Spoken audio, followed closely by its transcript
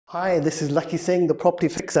Hi, this is Lakhi Singh, the property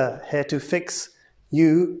fixer, here to fix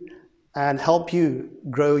you and help you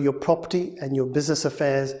grow your property and your business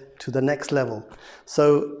affairs to the next level.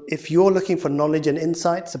 So if you're looking for knowledge and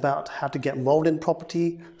insights about how to get involved in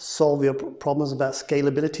property, solve your problems about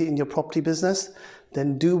scalability in your property business,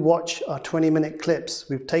 then do watch our 20-minute clips.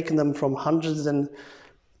 We've taken them from hundreds and,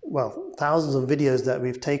 well, thousands of videos that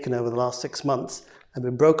we've taken over the last 6 months, and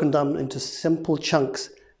we've broken them into simple chunks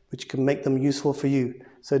which can make them useful for you.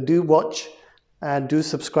 So do watch and do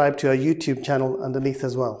subscribe to our YouTube channel underneath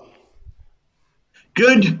as well.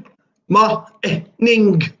 Good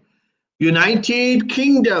morning, United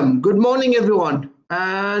Kingdom. Good morning, everyone.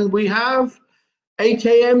 And we have 8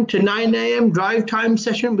 a.m. to 9 a.m. drive time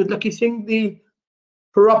session with Lakhi Singh, the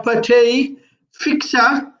property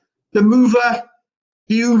fixer, the mover,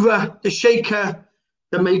 the hoover, the shaker,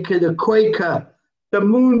 the maker, the quaker, the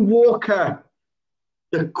moonwalker,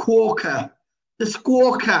 the quaker, the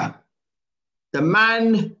squawker, the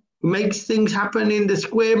man who makes things happen in the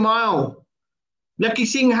square mile. Lakhi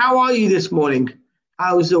Singh, how are you this morning?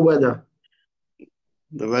 How's the weather?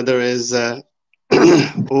 The weather is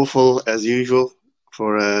awful as usual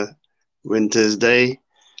for a winter's day.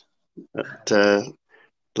 But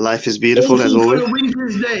life is beautiful as always. For a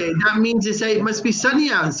winter's day, that means to say it must be sunny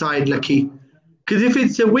outside, Lakhi. Because if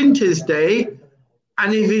it's a winter's day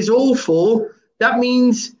and if it's awful, that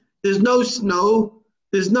means there's no snow,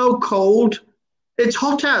 there's no cold, it's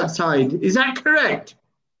hot outside. Is that correct?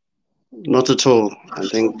 Not at all. I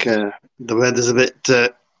think the weather's a bit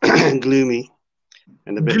gloomy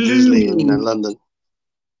and a bit drizzly in London.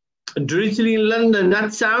 Drizzly in London,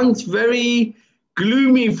 that sounds very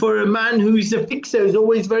gloomy for a man who's a fixer, is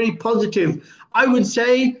always very positive. I would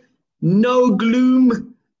say no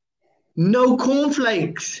gloom, no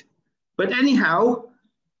cornflakes. But anyhow,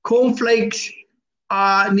 cornflakes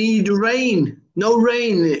need rain. No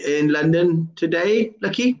rain in London today,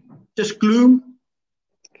 Lakhi, just gloom.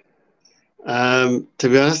 To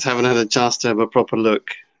be honest, I haven't had a chance to have a proper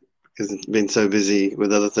look because it's been so busy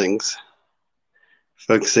with other things.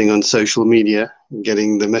 Focusing on social media,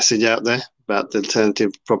 getting the message out there about the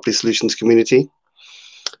alternative property solutions community.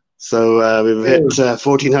 So we've hit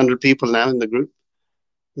 1,400 people now in the group,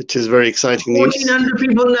 which is very exciting news. 1,400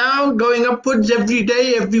 people now, going upwards every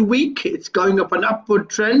day, every week. It's going up an upward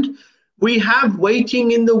trend. We have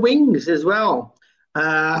waiting in the wings as well.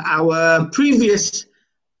 Our previous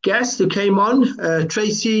guest who came on,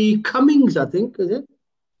 Tracy Cummings, I think, is it?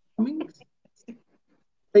 Cummings?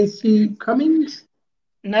 Tracy Cummings?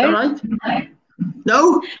 No. Right?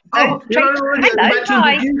 No? Oh, hello.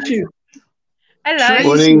 Hi. Hello. Tracy.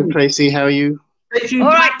 Morning, Tracy. How are you? Tracy All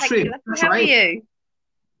right, Patrick. thank you. How are you?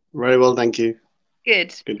 Very well, thank you.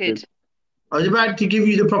 Good. I was about to give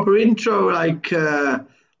you the proper intro, like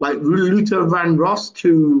Luther Van Ross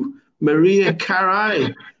to Maria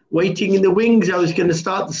Carey, waiting in the wings. I was going to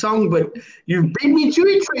start the song, but you beat me to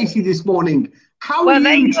it, Tracy, this morning. How are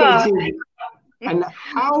you, Tracy? And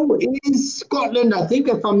how is Scotland? I think,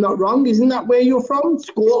 if I'm not wrong, isn't that where you're from?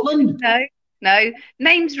 Scotland? No,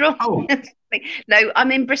 name's wrong. Oh. No,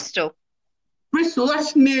 I'm in Bristol. Bristol,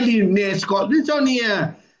 that's nearly near Scotland. It's only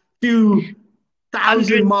a few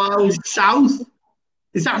thousand miles south.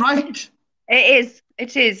 Is that right?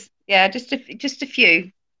 It is. Yeah, just a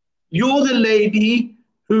few. You're the lady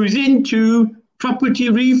who's into property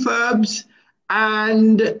refurbs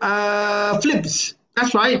and flips.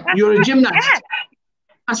 That's right. You're a gymnast. Yeah.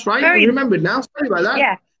 That's right. I remembered now. Sorry about that.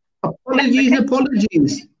 Yeah.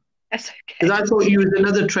 Apologies. That's okay. Because I thought you was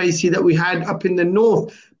another Tracy that we had up in the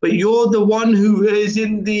north, but you're the one who is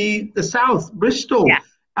in the south, Bristol,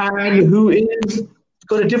 and who is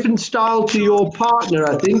got a different style to your partner.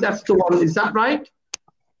 I think that's the one. Is that right?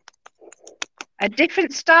 A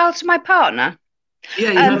different style to my partner?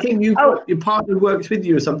 Yeah, I think your partner works with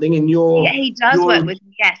you or something, and yeah, he does work with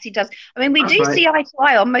me. Yes, he does. I mean, we do see eye to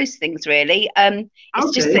eye on most things, really.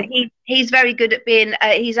 It's just that he's very good at being.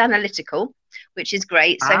 He's analytical, which is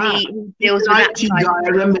great. So he deals with that. IT guy. I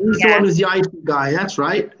remember he's the one who's the IT guy. That's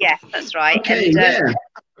right. Yeah, that's right. Okay,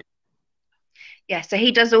 yeah, so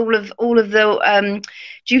he does all of the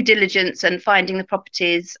due diligence and finding the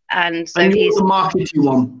properties, and so he's the marketing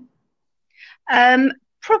one.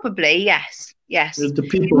 Probably yes. The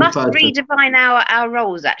people we must redefine our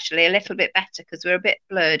roles actually a little bit better because we're a bit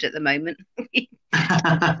blurred at the moment.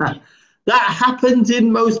 That happens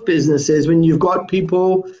in most businesses when you've got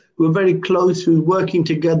people who are very close, who are working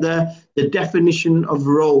together. The definition of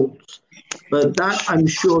roles, but that I'm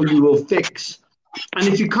sure you will fix. And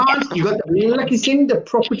if you can't, you got the Lakhi Singh, the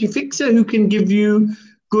property fixer, who can give you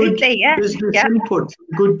good business input,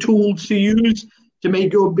 good tools to use to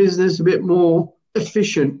make your business a bit more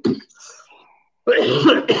efficient.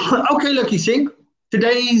 Okay, Lakhi Singh,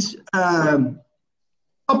 today's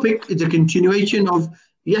topic is a continuation of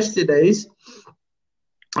yesterday's,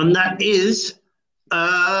 and that is,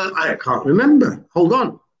 I can't remember. Hold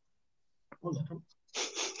on.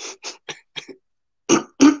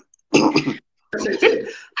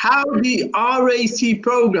 How the RAC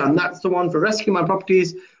program, that's the one for Rescue My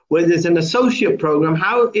Properties, where there's an associate program,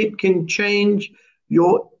 how it can change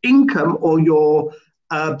your income or your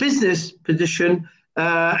business position,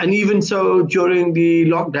 and even so during the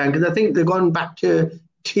lockdown, because I think they've gone back to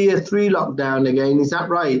tier 3 lockdown again. Is that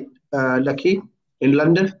right, Lakhi, in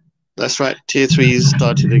London? That's right. Tier 3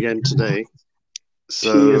 started again today.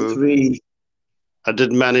 So tier 3. I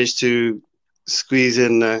did manage to squeeze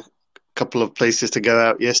in a couple of places to go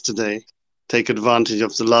out yesterday, take advantage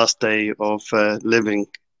of the last day of living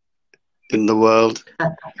in the world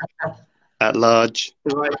at large.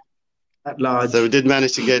 Right, at large. So we did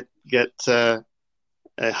manage to get a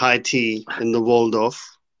high tea in the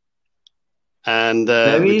Waldorf, and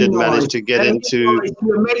we did manage to get into. Nice.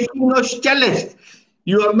 You are making us jealous.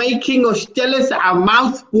 You are making us jealous. Our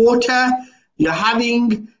mouth water. You're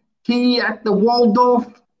having tea at the Waldorf.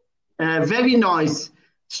 Very nice.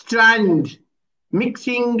 Strand,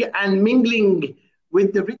 mixing and mingling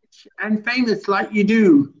with the rich and famous like you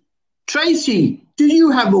do. Tracy, do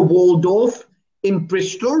you have a Waldorf in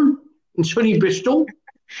Bristol, in sunny Bristol?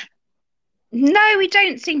 No, we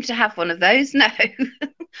don't seem to have one of those, no.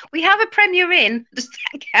 We have a Premier Inn, does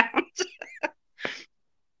that count?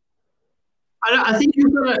 I think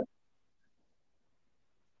you've got a...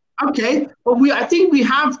 Okay, well, I think we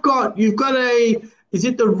have got, you've got a, is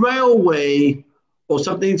it the railway or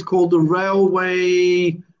something? It's called the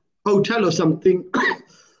Railway Hotel or something,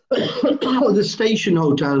 or the Station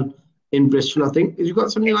Hotel in Bristol, I think. Have you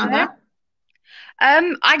got something like that?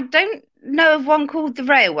 I don't know of one called the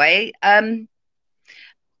Railway.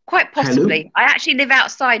 Quite possibly. Hello? I actually live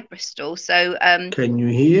outside Bristol, so... Can you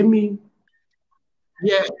hear me?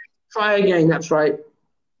 Yeah, try again, that's right.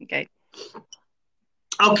 Okay.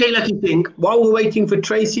 Okay, Lakhi Singh, while we're waiting for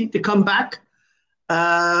Tracy to come back,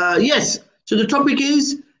 yes, so the topic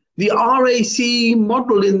is the RAC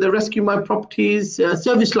model in the Rescue My Properties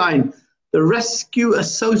service line, the Rescue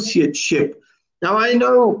Associateship. Now, I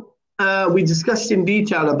know we discussed in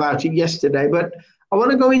detail about it yesterday, but I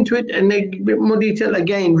want to go into it in a bit more detail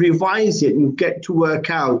again, revise it and get to work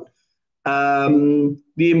out the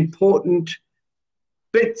important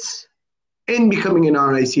bits in becoming an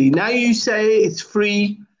RAC. Now you say it's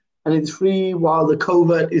free, and it's free while the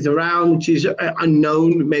covert is around, which is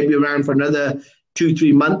unknown, maybe around for another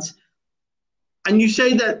 2-3 months. And you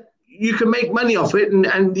say that you can make money off it,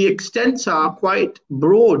 and the extents are quite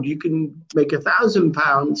broad. You can make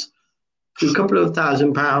 £1,000 to a couple of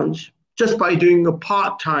 £1,000 just by doing a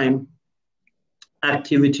part-time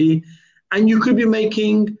activity. And you could be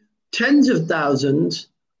making tens of thousands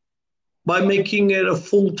by making it a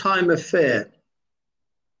full-time affair.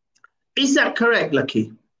 Is that correct,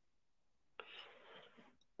 Lakhi?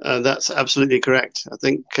 That's absolutely correct. I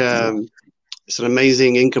think it's an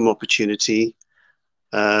amazing income opportunity,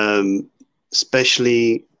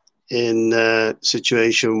 especially in a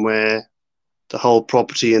situation where the whole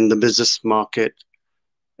property and the business market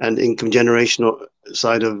and income generation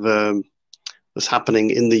side of what's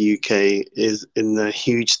happening in the UK is in a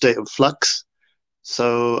huge state of flux.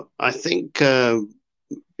 So I think, you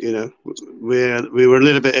know, we were a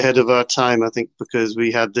little bit ahead of our time, I think, because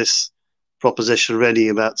we had this proposition ready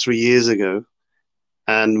about 3 years ago,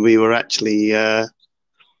 and we were actually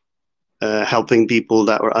helping people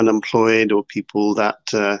that were unemployed or people that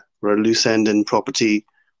were a loose end in property,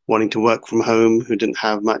 wanting to work from home, who didn't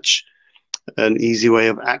have much, an easy way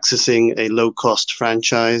of accessing a low-cost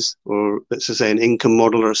franchise, or let's just say an income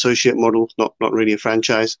model or associate model, not really a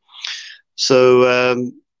franchise. So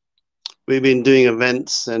we've been doing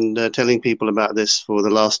events and telling people about this for the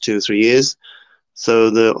last 2 or 3 years. So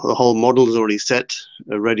the whole model is already set,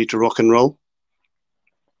 ready to rock and roll.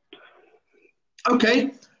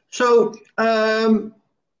 Okay, so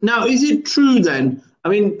now is it true then? I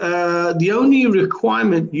mean, the only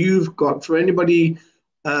requirement you've got for anybody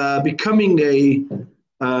becoming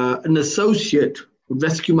an associate with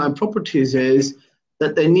Rescue My Properties is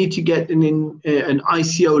that they need to get an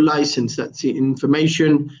ICO license, that's the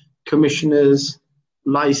Information Commissioner's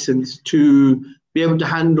license, to be able to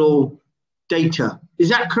handle data. Is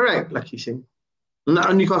that correct, Lakhi Singh? And that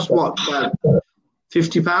only costs what, about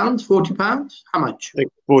 £50, £40? How much? I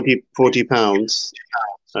think £40. £40,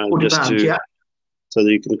 yeah. So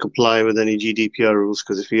that you can comply with any GDPR rules,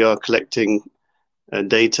 because if you are collecting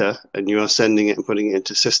data and you are sending it and putting it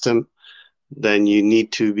into system, then you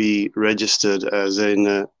need to be registered as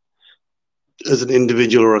an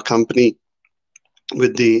individual or a company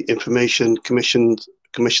with the Information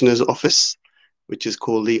Commissioner's Office, which is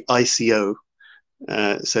called the ICO.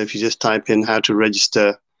 So if you just type in how to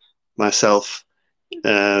register myself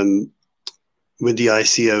with the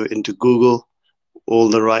ICO into Google, all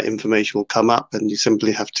the right information will come up, and you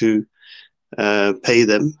simply have to pay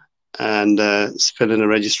them and fill in a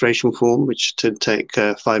registration form, which should take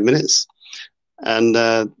 5 minutes. And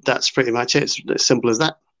that's pretty much it. It's as simple as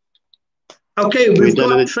that. Okay, we've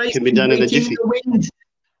got Tracy can be done in a jiffy.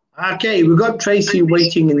 Okay, we've got Tracy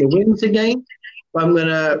waiting in the wings again. I'm going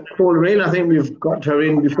to call her in. I think we've got her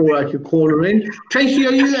in before I could call her in. Tracy,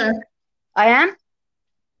 are you there? I am.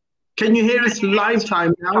 Can you hear us live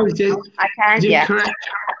time now? Is it, I can, is it yeah. correct?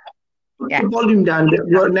 Put Yeah. the volume down.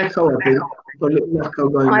 You're an echo, I think. Got a little echo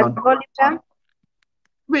going My on. volume down.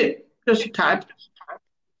 Wait, just a tad. Is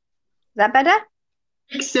that better?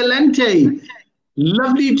 Excelente.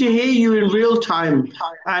 Lovely to hear you in real time.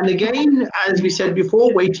 And again, as we said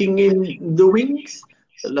before, waiting in the wings,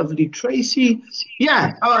 the lovely Tracy.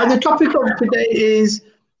 Yeah, the topic of today is,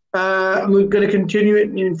 we're going to continue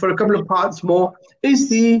it for a couple of parts more, is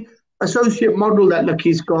the associate model that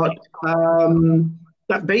Lakhi's got,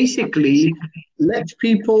 that basically lets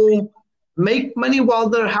people make money while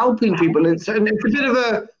they're helping people. And it's a bit of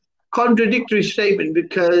a contradictory statement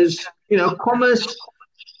because, you know, commerce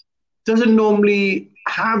doesn't normally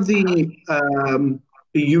have the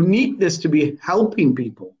uniqueness to be helping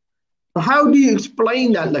people. How do you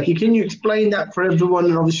explain that, Lakhi? Can you explain that for everyone?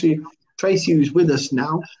 And obviously, Tracy, who's with us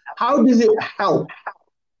now, how does it help?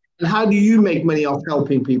 And how do you make money off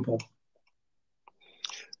helping people?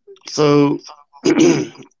 So,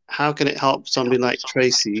 how can it help somebody like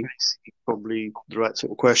Tracy? Probably the right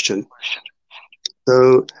sort of question.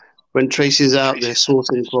 So, when Tracy's out there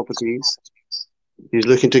sourcing properties, she's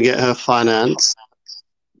looking to get her finance.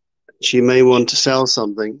 She may want to sell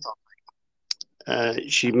something.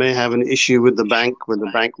 She may have an issue with the bank, where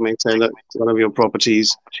the bank may say, look, one of your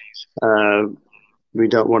properties, we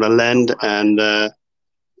don't want to lend, and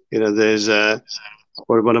you know, there's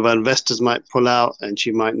or one of our investors might pull out, and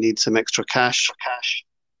she might need some extra cash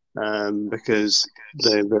because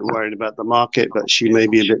they're a bit worried about the market, but she may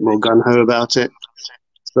be a bit more gung-ho about it.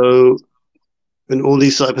 So in all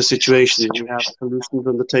these type of situations, we have solutions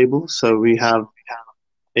on the table. So we have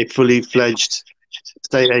a fully fledged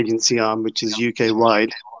state agency arm, which is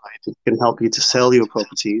UK-wide. It can help you to sell your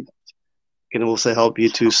property. It can also help you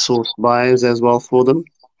to source buyers as well for them.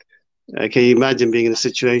 Can you imagine being in a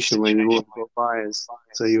situation where you want to get buyers?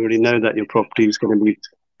 So you already know that your property is going to be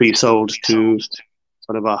pre-sold to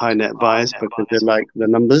one of our high net buyers because they like the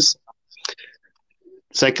numbers.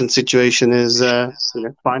 Second situation is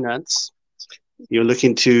finance. You're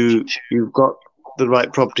looking to, you've got the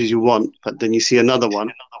right properties you want, but then you see another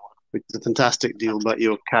one, which is a fantastic deal, but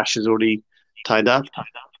your cash is already tied up.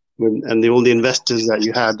 And all the investors that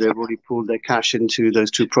you had, they've already pulled their cash into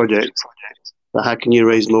those two projects. So how can you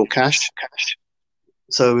raise more cash?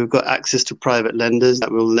 So we've got access to private lenders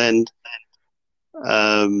that will lend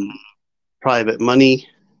private money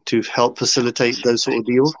to help facilitate those sort of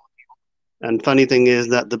deals. And funny thing is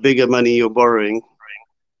that the bigger money you're borrowing,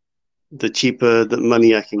 the cheaper the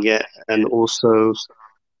money I can get. And also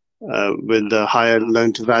with the higher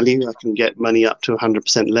loan to value, I can get money up to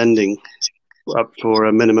 100% lending, up for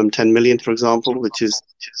a minimum 10 million, for example, which is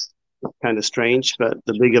kind of strange. But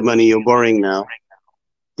the bigger money you're borrowing now,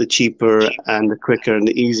 the cheaper and the quicker and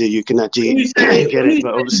the easier you can actually get it.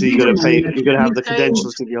 But obviously you've got to pay, you've got to have the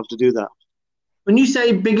credentials to be able to do that. When you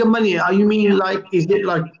say bigger money, are you mean like, is it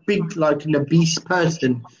like big, like an obese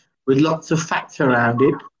person with lots of fats around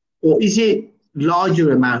it? Or is it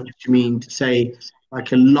larger amount, you mean to say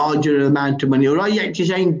like a larger amount of money? Or are you actually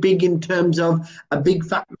saying big in terms of a big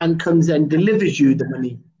fat man comes and delivers you the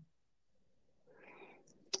money?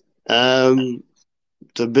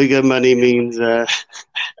 The bigger money means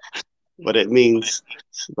what it means,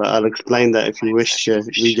 but I'll explain that if you wish,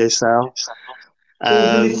 Vijay Sal.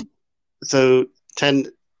 So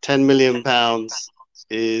 10 million pounds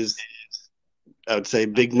is, I would say,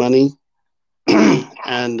 big money,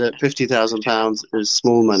 and 50,000 pounds is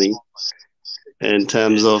small money in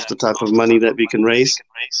terms of the type of money that we can raise.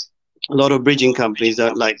 A lot of bridging companies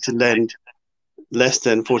don't like to lend less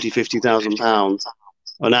than 50,000 pounds.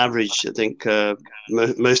 On average, I think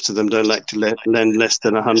most of them don't like to lend less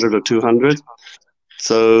than 100 or 200.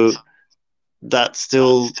 So that's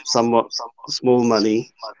still somewhat small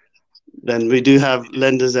money. Then we do have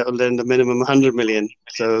lenders that will lend a minimum 100 million.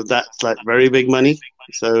 So that's like very big money.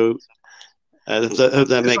 So I hope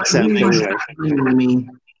that makes sense anyway.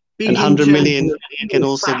 And 100 million can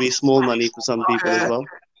also be small money for some people as well.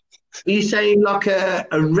 You're saying like a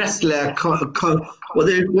wrestler, what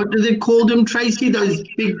do they call them, Tracy? Those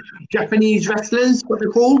big Japanese wrestlers, what they're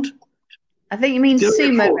called? I think you mean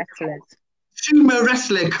sumo wrestlers. Sumo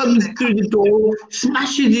wrestler comes through the door,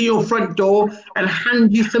 smashes in your front door, and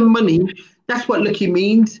hands you some money. That's what Lakhi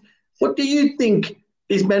means. What do you think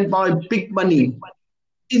is meant by big money?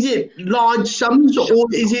 Is it large sums, or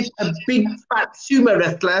is it a big fat sumo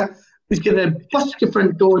wrestler who's going to bust your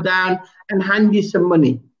front door down and hand you some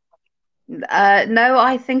money? No,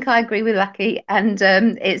 I think I agree with Lakhi, and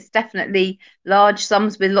it's definitely large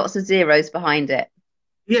sums with lots of zeros behind it.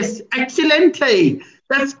 Yes, excelente.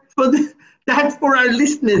 That's for our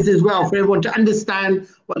listeners as well, for everyone to understand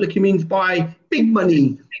what Lakhi means by big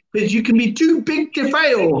money, because you can be too big to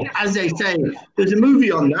fail, as they say. There's a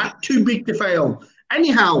movie on that, Too Big to Fail.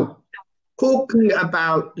 Anyhow, talking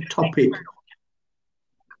about the topic,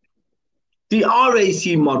 the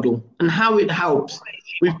RAC model and how it helps.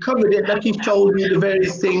 We've covered it. Lakhi's told you the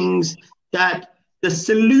various things that the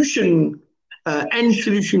solution, end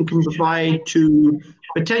solution can provide to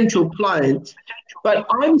potential clients. But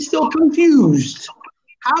I'm still confused.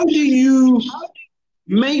 How do you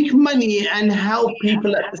make money and help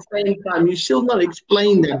people at the same time? You still not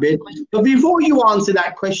explained that bit. But before you answer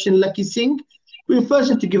that question, Lakhi Singh, we first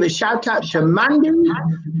have to give a shout out to Mandy,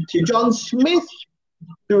 to John Smith,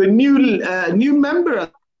 to a new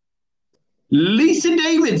member, Lisa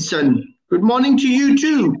Davidson. Good morning to you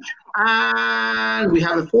too. And we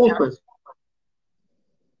have a fourth person.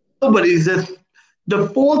 Nobody's the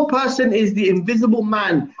fourth person is the invisible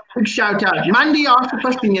man. Big shout out. Mandy asked a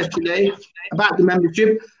question yesterday about the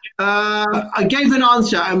membership. I gave an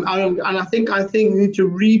answer, and I think we need to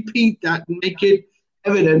repeat that and make it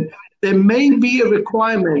evident. There may be a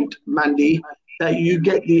requirement, Mandy, that you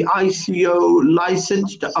get the ICO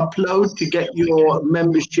license to upload to get your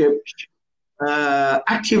membership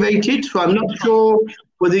activated. So I'm not sure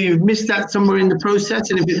whether you've missed that somewhere in the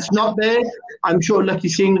process, and if it's not there, I'm sure Lakhi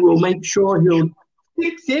Singh will make sure he'll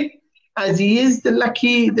fix it, as he is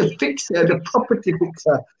the fixer, the property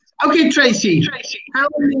fixer. Okay, Tracy, tell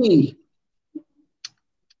me,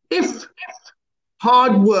 if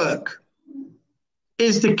hard work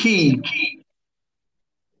is the key,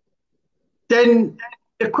 then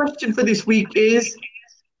the question for this week is,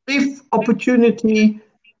 if opportunity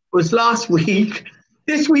was last week,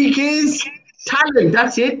 this week is talent.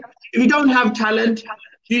 That's it. If you don't have talent,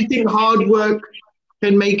 do you think hard work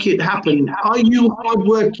can make it happen? Are you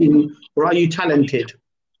hardworking or are you talented?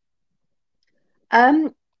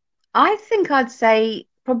 I think I'd say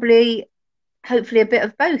probably, hopefully, a bit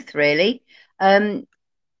of both, really. A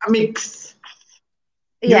mix.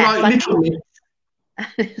 Yeah, like little mix.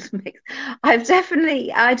 I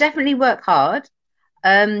definitely work hard,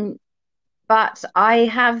 but I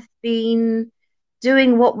have been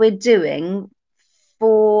doing what we're doing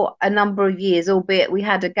for a number of years, albeit we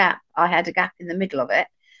had a gap. I had a gap in the middle of it.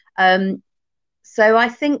 So I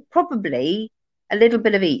think probably a little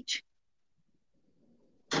bit of each.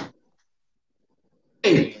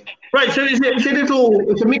 Right, so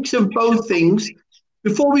it's a mix of both things.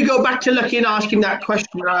 Before we go back to Lakhi and ask him that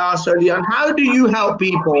question I asked earlier on, how do you help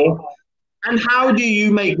people and how do you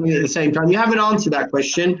make money at the same time? You haven't answered that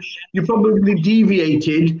question. You probably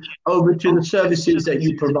deviated over to the services that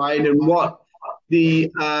you provide and what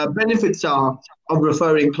the benefits are of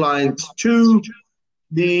referring clients to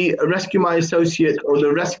the Rescue My Associate or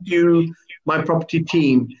the Rescue My Property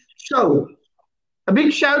team. So a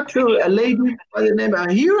big shout to a lady by the name of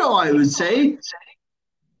Hero, I would say.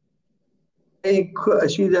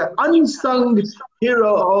 She's an unsung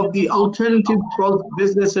hero of the alternative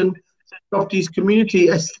business and properties community.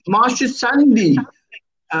 Marsha Sandy,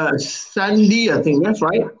 I think that's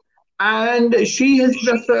right. And she has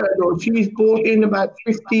referred, or she's brought in about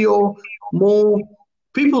 50 or more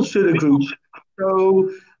people to the group.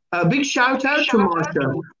 So a big shout out to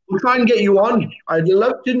Marsha. We'll try and get you on. I'd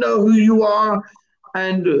love to know who you are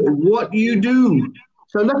and what you do.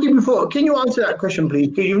 So Lakhi, before, can you answer that question, please?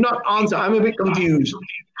 Because you've not answered. I'm a bit confused.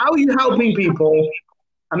 How are you helping people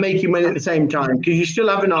and making money at the same time? Because you still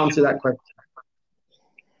haven't answered that question.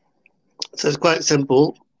 So it's quite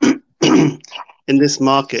simple. In this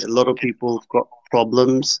market, a lot of people have got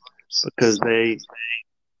problems because they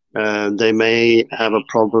may have a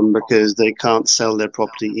problem because they can't sell their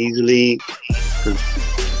property easily, because